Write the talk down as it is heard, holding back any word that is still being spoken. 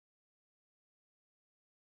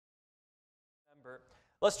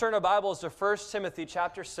Let's turn our Bibles to 1 Timothy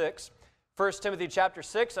chapter 6. 1 Timothy chapter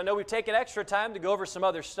 6. I know we've taken extra time to go over some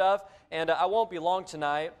other stuff, and I won't be long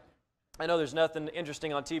tonight. I know there's nothing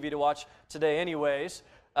interesting on TV to watch today anyways,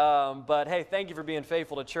 but hey, thank you for being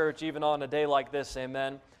faithful to church even on a day like this,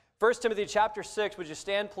 amen. 1 Timothy chapter 6, would you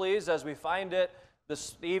stand please as we find it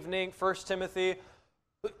this evening, 1 Timothy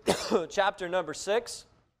chapter number 6,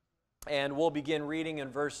 and we'll begin reading in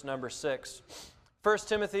verse number 6. 1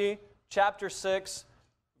 Timothy chapter 6,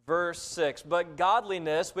 verse 6. But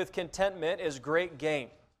godliness with contentment is great gain.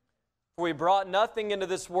 For we brought nothing into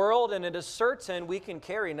this world, and it is certain we can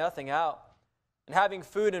carry nothing out. And having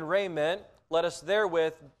food and raiment, let us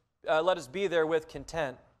be therewith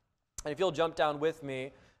content. And if you'll jump down with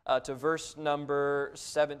me to verse number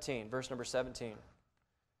 17. Verse number 17.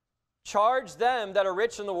 Charge them that are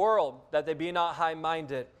rich in the world, that they be not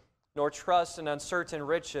high-minded, nor trust in uncertain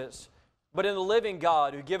riches, but in the living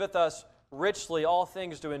God, who giveth us richly all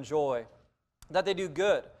things to enjoy, that they do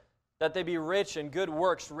good, that they be rich in good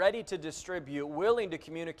works, ready to distribute, willing to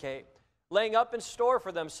communicate, laying up in store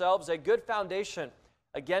for themselves a good foundation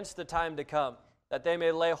against the time to come, that they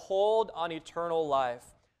may lay hold on eternal life.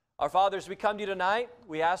 Our Father, as we come to you tonight,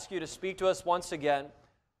 we ask you to speak to us once again.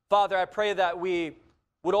 Father, I pray that we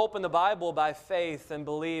would open the Bible by faith and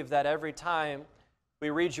believe that every time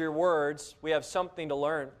we read your words, we have something to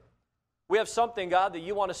learn. We have something, God, that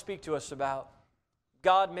you want to speak to us about.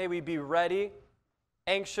 God, may we be ready,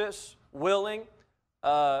 anxious, willing,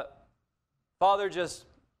 Father, just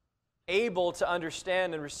able to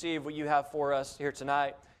understand and receive what you have for us here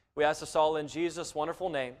tonight. We ask this all in Jesus' wonderful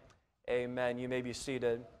name. Amen. You may be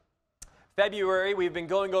seated. February, we've been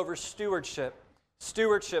going over Stewardship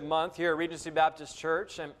Month here at Regency Baptist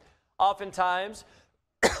Church. And oftentimes,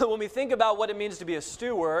 when we think about what it means to be a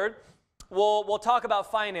steward, we'll talk about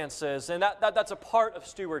finances, and that's a part of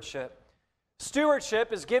stewardship.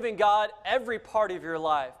 Stewardship is giving God every part of your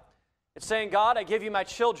life. It's saying, God, I give you my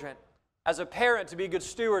children. As a parent, to be a good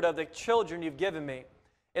steward of the children you've given me.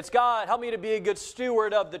 It's, God, help me to be a good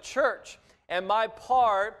steward of the church and my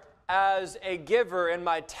part as a giver and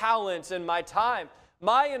my talents and my time,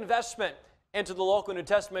 my investment into the local New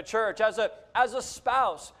Testament church. As a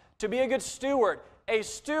spouse, to be a good steward. A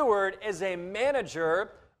steward is a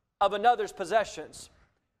manager of another's possessions.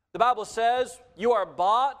 The Bible says, you are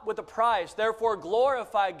bought with a price, therefore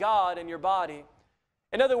glorify God in your body.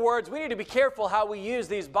 In other words, we need to be careful how we use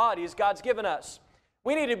these bodies God's given us.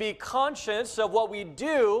 We need to be conscious of what we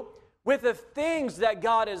do with the things that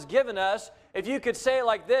God has given us. If you could say it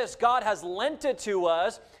like this, God has lent it to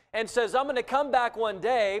us and says, I'm going to come back one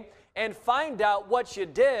day and find out what you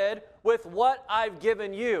did with what I've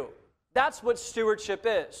given you. That's what stewardship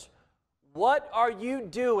is. What are you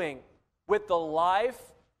doing with the life,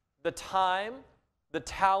 the time, the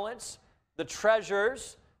talents, the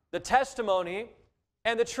treasures, the testimony,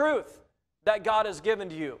 and the truth that God has given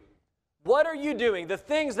to you? What are you doing? The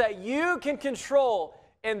things that you can control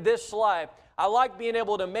in this life. I like being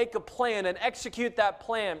able to make a plan and execute that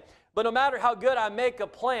plan. But no matter how good I make a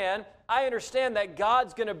plan, I understand that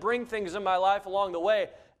God's going to bring things in my life along the way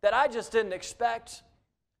that I just didn't expect.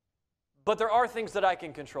 But there are things that I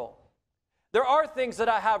can control. There are things that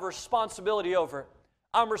I have responsibility over.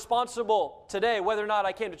 I'm responsible today whether or not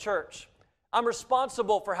I came to church. I'm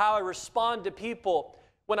responsible for how I respond to people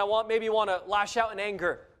when I maybe want to lash out in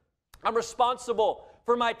anger. I'm responsible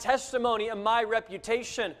for my testimony and my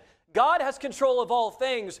reputation. God has control of all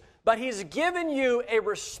things, but He's given you a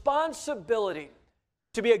responsibility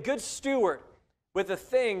to be a good steward with the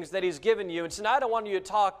things that He's given you. And tonight I want you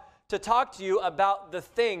to talk to you about the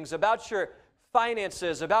things, about your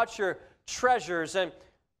finances, about your treasures. And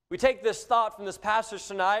we take this thought from this passage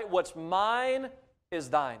tonight: what's mine is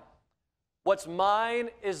thine. What's mine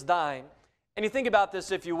is thine. And you think about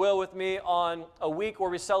this, if you will, with me on a week where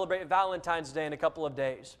we celebrate Valentine's Day in a couple of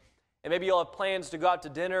days. And maybe you'll have plans to go out to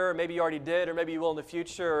dinner, or maybe you already did, or maybe you will in the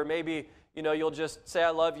future, or maybe, you'll just say,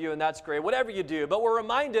 I love you, and that's great. Whatever you do. But we're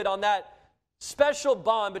reminded on that special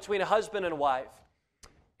bond between a husband and wife.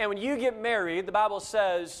 And when you get married, the Bible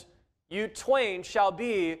says, you twain shall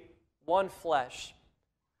be one flesh.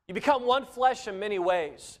 You become one flesh in many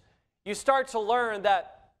ways. You start to learn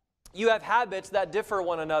that you have habits that differ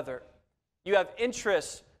one another. You have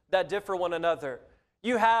interests that differ one another.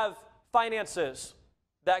 You have finances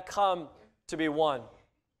that come to be one.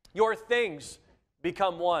 Your things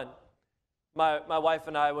become one. My wife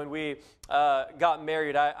and I, when we got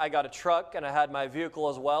married, I got a truck and I had my vehicle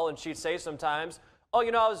as well, and she'd say sometimes, oh,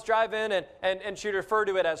 I was driving, and she'd refer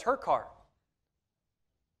to it as her car.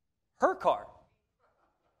 Her car.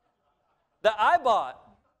 That I bought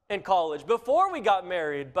in college, before we got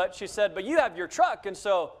married. But she said, but you have your truck, and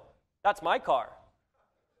so that's my car.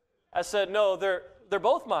 I said, no, they're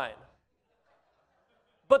both mine.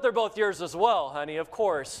 But they're both yours as well, honey, of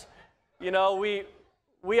course. You know,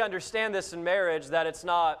 we understand this in marriage, that it's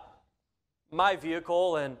not my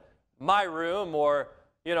vehicle and my room, or,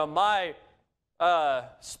 you know, my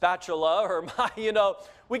spatula, or my, you know,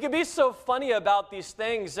 we can be so funny about these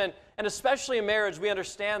things. And especially in marriage, we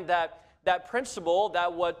understand that principle,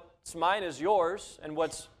 that what's mine is yours and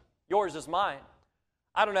what's yours is mine.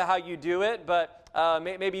 I don't know how you do it, but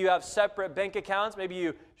maybe you have separate bank accounts. Maybe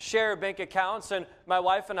you share bank accounts. And my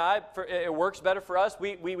wife and I, it works better for us.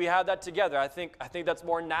 We have that together. I think that's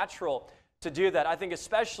more natural to do that. I think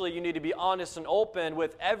especially you need to be honest and open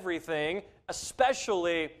with everything,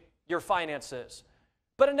 especially your finances.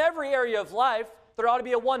 But in every area of life, there ought to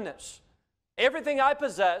be a oneness. Everything I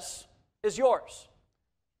possess is yours.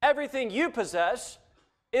 Everything you possess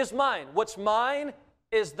is mine. What's mine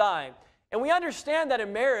is thine. And we understand that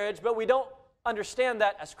in marriage, but we don't understand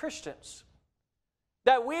that as Christians.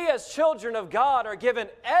 That we as children of God are given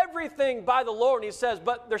everything by the Lord, and He says,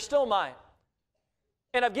 but they're still mine.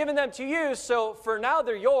 And I've given them to you, so for now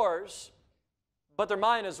they're yours, but they're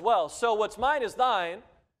mine as well. So what's mine is thine,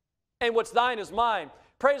 and what's thine is mine.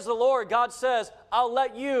 Praise the Lord. God says, I'll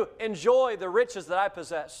let you enjoy the riches that I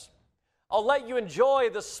possess. I'll let you enjoy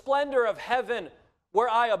the splendor of heaven where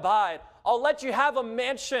I abide. I'll let you have a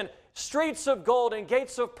mansion, streets of gold and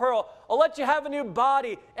gates of pearl. I'll let you have a new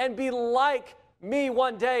body and be like me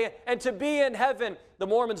one day, and to be in heaven. The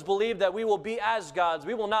Mormons believe that we will be as gods.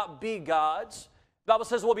 We will not be gods. The Bible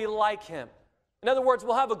says we'll be like Him. In other words,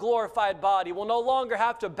 we'll have a glorified body. We'll no longer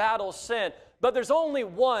have to battle sin. But there's only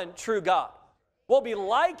one true God. We'll be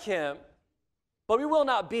like Him, but we will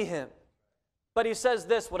not be Him. But He says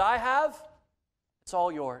this, what I have, it's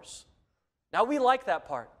all yours. Now we like that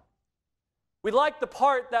part. We like the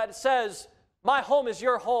part that says, my home is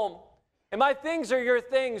your home, and my things are your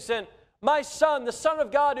things, and my son, the Son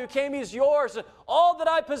of God who came, He's yours, and all that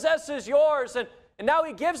I possess is yours. And now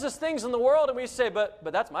He gives us things in the world, and we say, but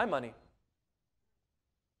that's my money.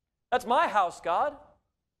 That's my house, God.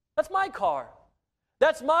 That's my car.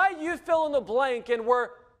 That's my, you fill in the blank, and we're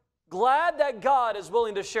glad that God is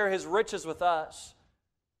willing to share His riches with us.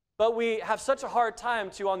 But we have such a hard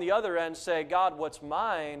time to, on the other end, say, God, what's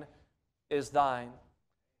mine is thine.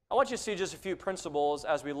 I want you to see just a few principles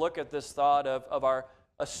as we look at this thought of our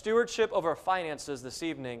a stewardship of our finances this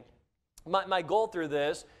evening. My goal through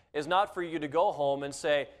this is not for you to go home and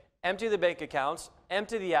say, empty the bank accounts,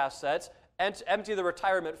 empty the assets, empty the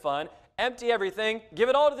retirement fund, empty everything, give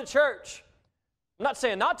it all to the church. I'm not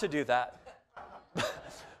saying not to do that.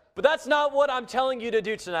 But that's not what I'm telling you to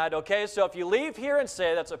do tonight, okay? So if you leave here and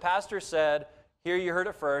say, that's what Pastor said, here you heard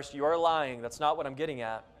it first, you are lying. That's not what I'm getting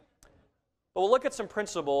at. But we'll look at some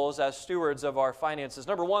principles as stewards of our finances.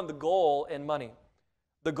 Number one, the goal in money.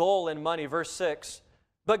 The goal in money, verse 6.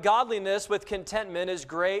 But godliness with contentment is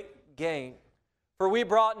great gain. For we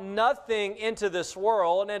brought nothing into this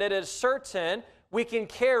world, and it is certain we can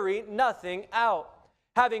carry nothing out.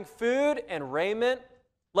 Having food and raiment,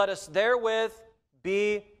 let us therewith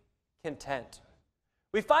be content.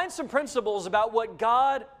 We find some principles about what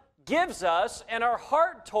God gives us and our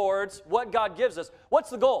heart towards what God gives us. What's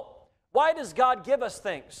the goal? Why does God give us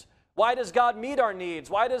things? Why does God meet our needs?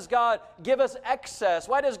 Why does God give us excess?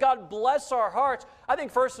 Why does God bless our hearts? I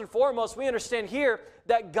think first and foremost, we understand here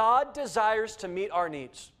that God desires to meet our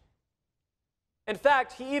needs. In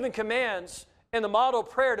fact, He even commands in the model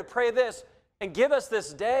prayer to pray this, and give us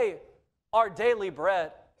this day our daily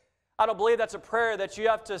bread. I don't believe that's a prayer that you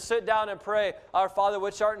have to sit down and pray, Our Father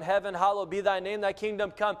which art in heaven, hallowed be thy name, thy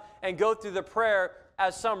kingdom come, and go through the prayer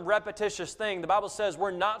as some repetitious thing. The Bible says we're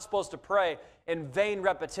not supposed to pray in vain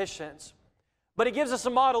repetitions. But He gives us a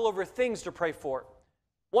model over things to pray for.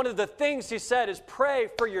 One of the things He said is pray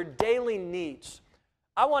for your daily needs.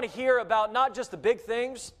 I want to hear about not just the big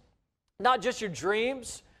things, not just your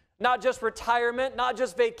dreams, not just retirement, not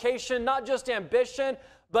just vacation, not just ambition,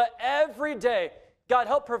 but every day, God,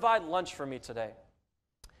 help provide lunch for me today.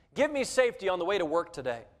 Give me safety on the way to work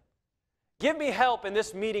today. Give me help in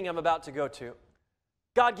this meeting I'm about to go to.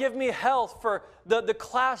 God, give me health for the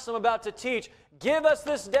class I'm about to teach. Give us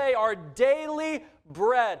this day our daily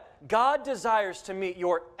bread. God desires to meet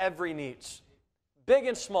your every needs, big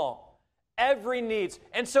and small, every needs.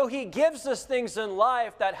 And so He gives us things in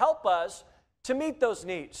life that help us to meet those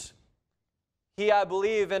needs. He, I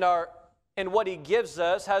believe, in what He gives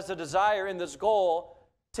us, has a desire in this goal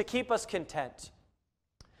to keep us content.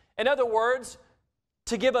 In other words,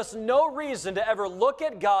 to give us no reason to ever look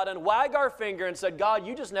at God and wag our finger and say, God,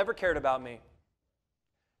 you just never cared about me.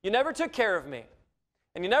 You never took care of me.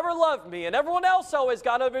 And you never loved me. And everyone else always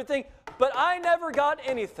got everything. But I never got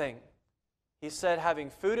anything. He said, having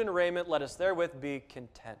food and raiment, let us therewith be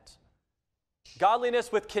content.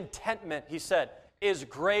 Godliness with contentment, he said, is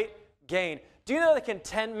great gain. Do you know that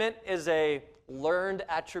contentment is a learned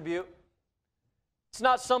attribute? It's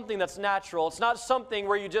not something that's natural. It's not something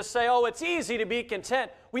where you just say, oh, it's easy to be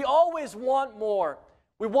content. We always want more.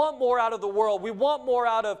 We want more out of the world. We want more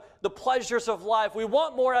out of the pleasures of life. We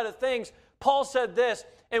want more out of things. Paul said this,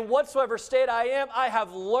 in whatsoever state I am, I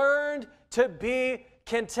have learned to be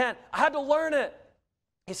content. I had to learn it.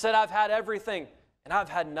 He said, I've had everything and I've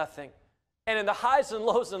had nothing. And in the highs and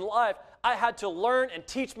lows in life, I had to learn and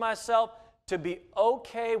teach myself to be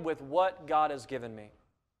okay with what God has given me.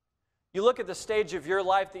 You look at the stage of your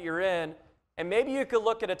life that you're in, and maybe you could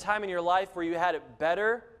look at a time in your life where you had it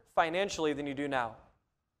better financially than you do now.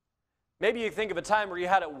 Maybe you think of a time where you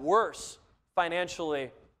had it worse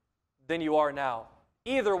financially than you are now.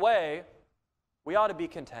 Either way, we ought to be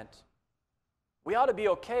content. We ought to be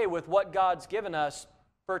okay with what God's given us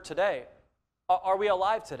for today. Are we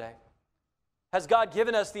alive today? Has God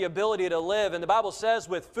given us the ability to live? And the Bible says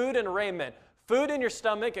with food and raiment, food in your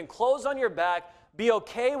stomach and clothes on your back, be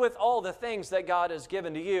okay with all the things that God has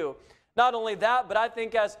given to you. Not only that, but I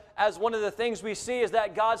think as one of the things we see is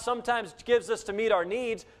that God sometimes gives us to meet our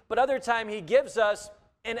needs, but other time He gives us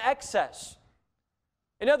in excess.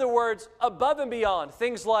 In other words, above and beyond,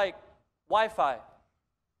 things like Wi-Fi.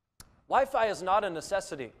 Wi-Fi is not a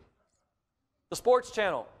necessity. The sports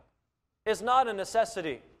channel is not a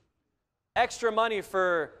necessity. Extra money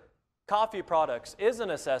for coffee products is a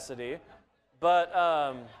necessity, but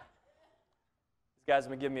these guys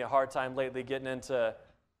have been giving me a hard time lately getting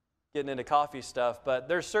into coffee stuff, but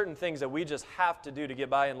there's certain things that we just have to do to get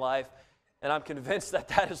by in life, and I'm convinced that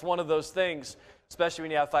that is one of those things, especially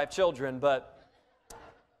when you have 5 children. But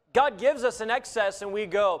God gives us an excess, and we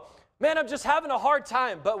go, man, I'm just having a hard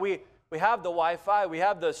time, but we have the Wi-Fi, we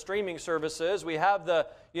have the streaming services, we have the,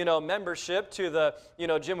 membership to the,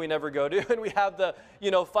 gym we never go to, and we have the,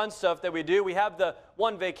 fun stuff that we do. We have the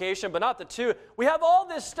one vacation, but not the 2. We have all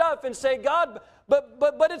this stuff and say, God,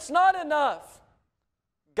 but it's not enough.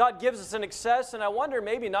 God gives us an excess, and I wonder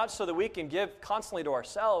maybe not so that we can give constantly to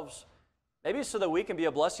ourselves, maybe so that we can be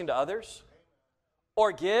a blessing to others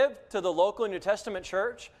or give to the local New Testament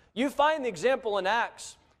church. You find the example in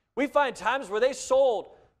Acts. We find times where they sold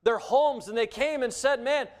their homes and they came and said,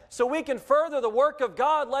 man, so we can further the work of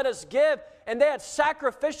God, let us give. And they had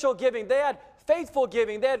sacrificial giving. They had faithful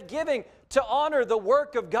giving. They had giving to honor the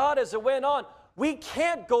work of God as it went on. We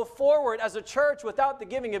can't go forward as a church without the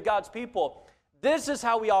giving of God's people. This is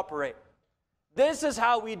how we operate. This is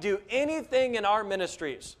how we do anything in our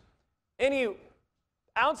ministries. Any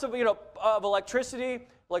ounce of, of electricity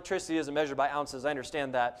isn't measured by ounces, I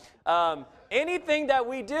understand that. Anything that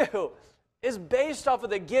we do is based off of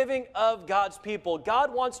the giving of God's people.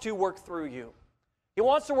 God wants to work through you. He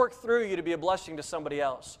wants to work through you to be a blessing to somebody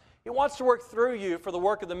else. He wants to work through you for the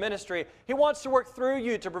work of the ministry. He wants to work through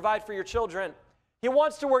you to provide for your children. He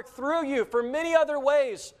wants to work through you for many other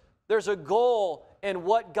ways. There's a goal in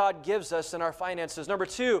what God gives us in our finances. Number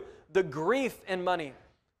 2, the grief in money.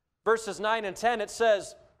 Verses 9 and 10, it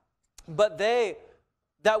says, but they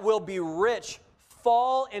that will be rich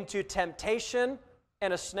fall into temptation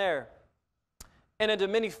and a snare, and into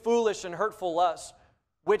many foolish and hurtful lusts,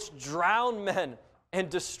 which drown men in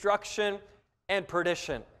destruction and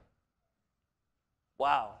perdition.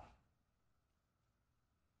 Wow.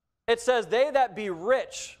 It says, they that be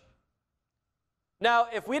rich. Now,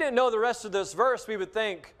 if we didn't know the rest of this verse, we would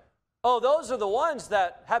think, oh, those are the ones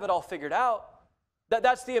that have it all figured out.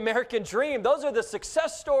 That's the American dream. Those are the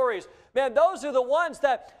success stories. Man, those are the ones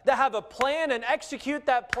that have a plan and execute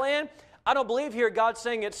that plan. I don't believe here God's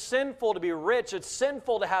saying it's sinful to be rich. It's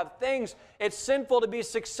sinful to have things. It's sinful to be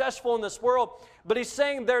successful in this world. But He's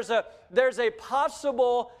saying there's a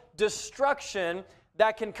possible destruction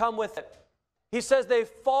that can come with it. He says they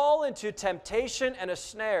fall into temptation and a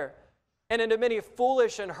snare, and into many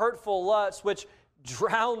foolish and hurtful lusts, which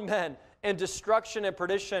drown men in destruction and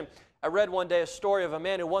perdition. I read one day a story of a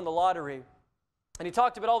man who won the lottery, and he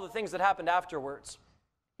talked about all the things that happened afterwards.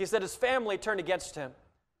 He said his family turned against him,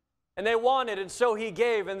 and they wanted, and so he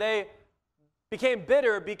gave, and they became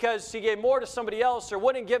bitter because he gave more to somebody else or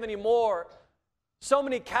wouldn't give any more. So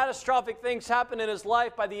many catastrophic things happened in his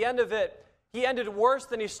life. By the end of it, he ended worse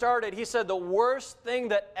than he started. He said, the worst thing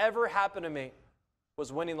that ever happened to me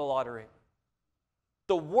was winning the lottery.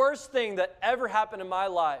 The worst thing that ever happened in my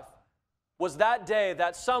life was that day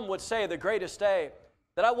that some would say the greatest day,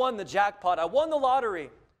 that I won the jackpot. I won the lottery.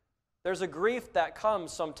 There's a grief that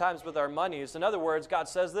comes sometimes with our monies. In other words, God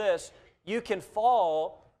says this, you can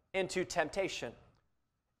fall into temptation.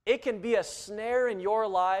 It can be a snare in your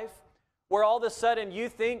life where all of a sudden you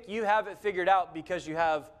think you have it figured out because you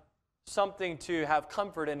have something to have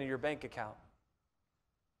comfort in your bank account.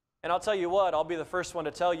 And I'll tell you what, I'll be the first one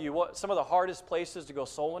to tell you what some of the hardest places to go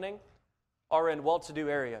soul winning are in well-to-do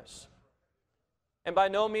areas. And by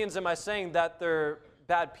no means am I saying that they're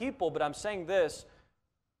bad people, but I'm saying this,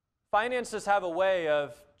 finances have a way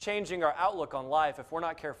of changing our outlook on life if we're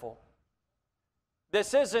not careful.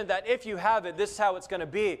 This isn't that if you have it, this is how it's going to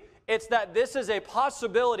be. It's that this is a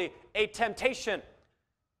possibility, a temptation.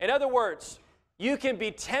 In other words, you can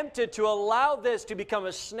be tempted to allow this to become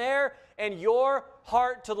a snare in your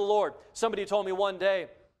heart to the Lord. Somebody told me one day,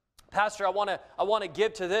 Pastor, I want to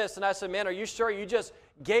give to this. And I said, man, are you sure you just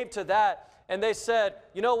gave to that? And they said,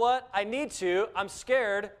 you know what? I need to. I'm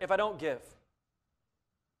scared if I don't give.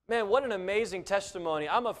 Man, what an amazing testimony.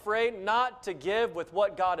 I'm afraid not to give with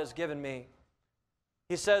what God has given me.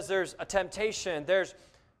 He says there's a temptation.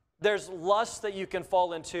 There's lust that you can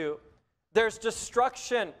fall into. There's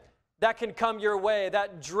destruction that can come your way,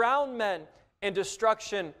 that drown men in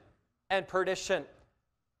destruction and perdition.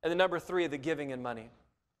 And then number 3, the giving in money.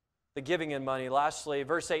 The giving in money. Lastly,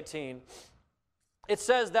 verse 18. It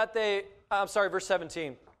says that verse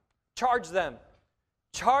 17. Charge them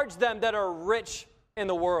that are rich in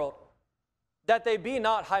the world, that they be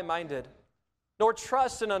not high-minded, nor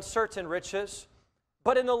trust in uncertain riches,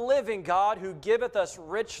 but in the living God who giveth us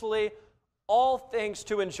richly all things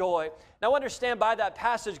to enjoy. Now understand by that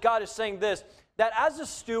passage, God is saying this, that as a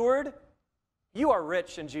steward, you are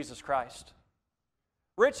rich in Jesus Christ.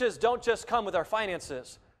 Riches don't just come with our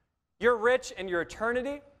finances. You're rich in your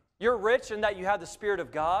eternity. You're rich in that you have the Spirit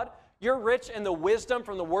of God. You're rich in the wisdom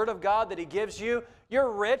from the Word of God that He gives you. You're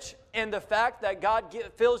rich in the fact that God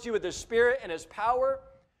fills you with His Spirit and His power.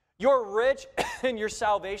 You're rich in your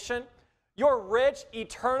salvation. You're rich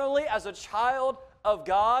eternally as a child of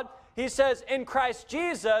God. He says, in Christ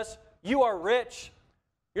Jesus, you are rich.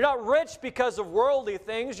 You're not rich because of worldly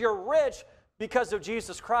things. You're rich because of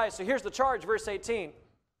Jesus Christ. So here's the charge, verse 18.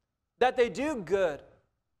 That they do good,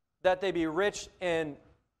 that they be rich in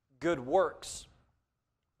good works,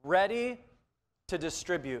 ready to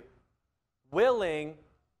distribute, willing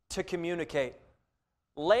to communicate,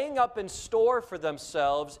 laying up in store for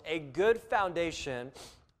themselves a good foundation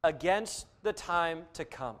against the time to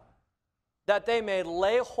come, that they may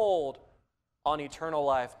lay hold on eternal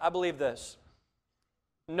life. I believe this.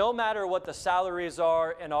 No matter what the salaries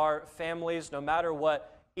are in our families, no matter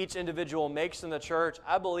what each individual makes in the church,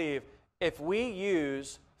 I believe if we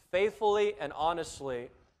use faithfully and honestly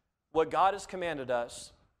what God has commanded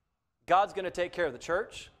us, God's going to take care of the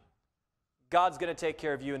church. God's going to take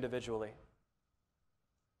care of you individually.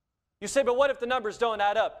 You say, but what if the numbers don't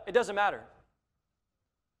add up? It doesn't matter.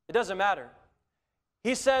 It doesn't matter.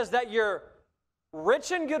 He says that you're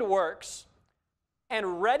rich in good works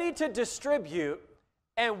and ready to distribute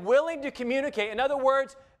and willing to communicate. In other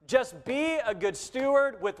words, just be a good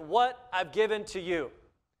steward with what I've given to you.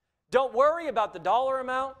 Don't worry about the dollar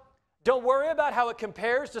amount. Don't worry about how it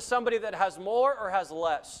compares to somebody that has more or has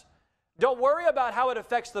less. Don't worry about how it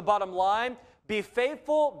affects the bottom line. Be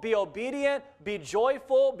faithful, be obedient, be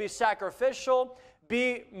joyful, be sacrificial,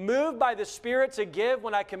 be moved by the Spirit to give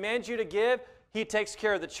when I command you to give. He takes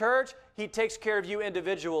care of the church. He takes care of you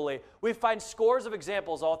individually. We find scores of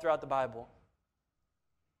examples all throughout the Bible.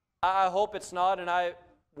 I hope it's not, and I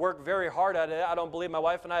work very hard at it. I don't believe my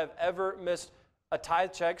wife and I have ever missed a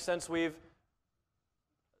tithe check since we've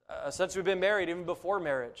been married, even before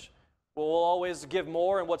marriage. We'll always give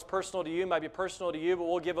more, and what's personal to you might be personal to you, but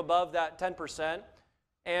we'll give above that 10%.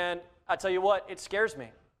 And I tell you what, it scares me.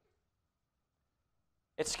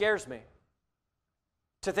 It scares me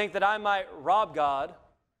to think that I might rob God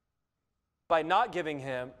by not giving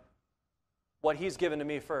Him what He's given to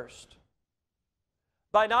me first.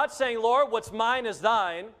 By not saying, Lord, what's mine is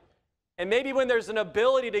thine, and maybe when there's an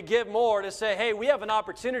ability to give more, to say, hey, we have an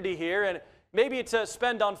opportunity here, and maybe to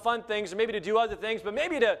spend on fun things, or maybe to do other things, but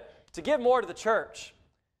maybe to give more to the church.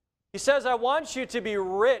 He says, I want you to be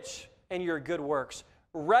rich in your good works,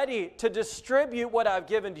 ready to distribute what I've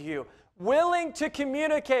given to you, willing to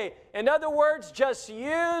communicate. In other words, just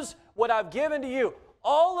use what I've given to you.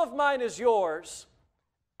 All of mine is yours.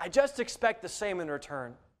 I just expect the same in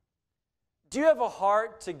return. Do you have a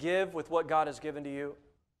heart to give with what God has given to you?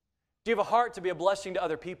 Do you have a heart to be a blessing to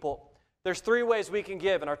other people? There's 3 ways we can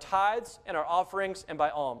give: in our tithes, in our offerings, and by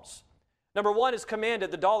alms. Number 1 is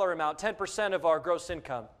commanded, the dollar amount, 10% of our gross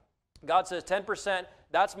income. God says 10%,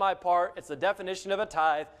 that's my part. It's the definition of a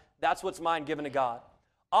tithe. That's what's mine given to God.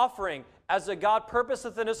 offering, as a God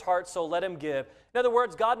purposeth in his heart, so let him give. In other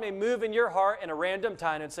words, God may move in your heart in a random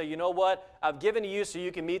time and say, you know what, I've given to you so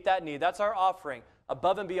you can meet that need. That's our offering,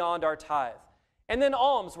 above and beyond our tithe. And then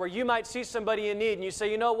alms, where you might see somebody in need and you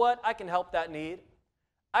say, you know what, I can help that need.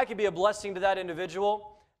 I can be a blessing to that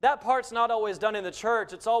individual. That part's not always done in the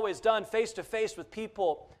church. It's always done face to face with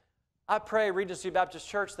people. I pray, Regency Baptist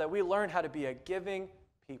Church, that we learn how to be a giving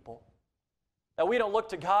people. That we don't look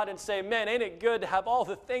to God and say, man, ain't it good to have all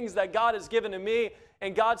the things that God has given to me?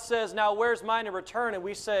 And God says, now where's mine in return? And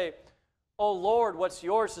we say, oh Lord, what's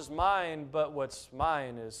yours is mine, but what's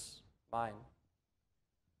mine is mine.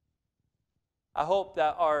 I hope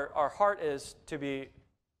that our heart is to be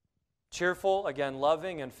cheerful, again,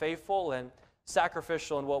 loving and faithful and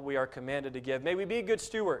sacrificial in what we are commanded to give. May we be good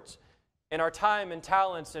stewards in our time and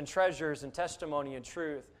talents and treasures and testimony and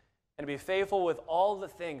truth, and be faithful with all the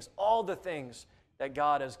things that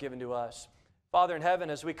God has given to us. Father in heaven,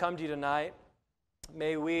 as we come to you tonight,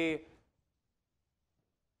 may we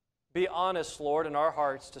be honest, Lord, in our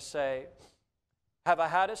hearts to say, have I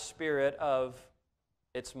had a spirit of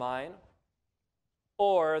it's mine,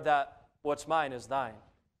 or that what's mine is thine?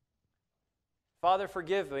 Father,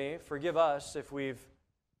 forgive me, forgive us if we've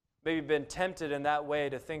maybe been tempted in that way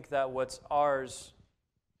to think that what's ours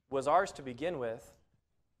was ours to begin with,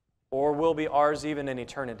 or will be ours even in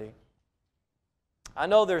eternity. I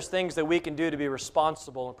know there's things that we can do to be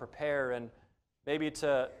responsible and prepare and maybe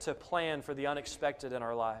to plan for the unexpected in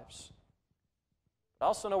our lives. But I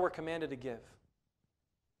also know we're commanded to give,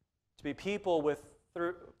 to be people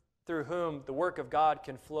through whom the work of God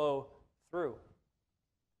can flow through.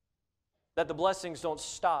 That the blessings don't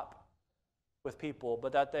stop with people,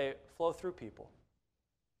 but that they flow through people.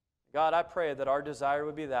 God, I pray that our desire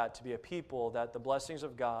would be that, to be a people that the blessings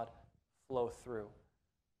of God flow through.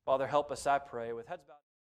 Father, help us, I pray, with heads bowed.